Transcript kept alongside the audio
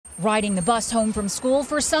Riding the bus home from school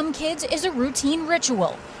for some kids is a routine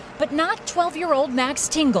ritual, but not 12-year-old Max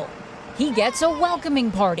Tingle. He gets a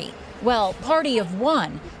welcoming party. Well, party of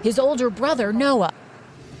one, his older brother Noah.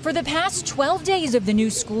 For the past 12 days of the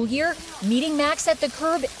new school year, meeting Max at the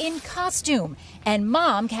curb in costume and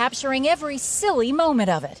mom capturing every silly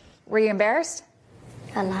moment of it. Were you embarrassed?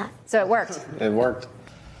 A lot. So it worked? It worked.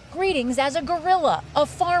 Greetings as a gorilla, a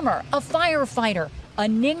farmer, a firefighter, a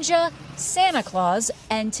ninja, Santa Claus,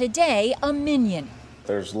 and today a minion.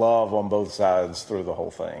 There's love on both sides through the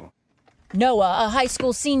whole thing. Noah, a high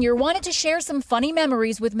school senior, wanted to share some funny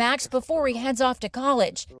memories with Max before he heads off to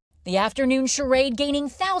college. The afternoon charade gaining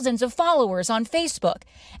thousands of followers on Facebook.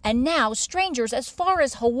 And now strangers as far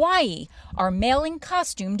as Hawaii are mailing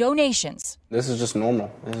costume donations. This is just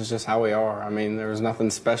normal. This is just how we are. I mean, there's nothing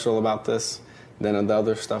special about this than the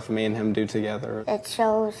other stuff me and him do together. It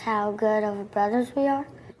shows how good of brothers we are.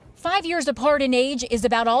 5 years apart in age is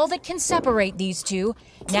about all that can separate these two,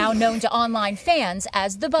 now known to online fans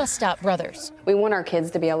as the Bus Stop Brothers. We want our kids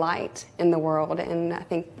to be a light in the world, and I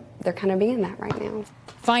think they're kind of being that right now.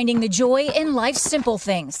 Finding the joy in life's simple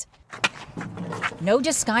things. No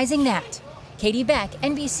disguising that. Katie Beck,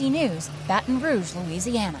 NBC News, Baton Rouge,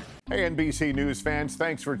 Louisiana. Hey, NBC News fans,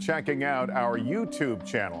 thanks for checking out our YouTube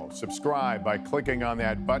channel. Subscribe by clicking on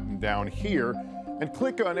that button down here and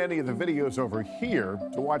click on any of the videos over here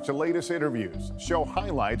to watch the latest interviews, show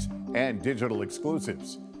highlights, and digital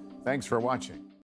exclusives. Thanks for watching.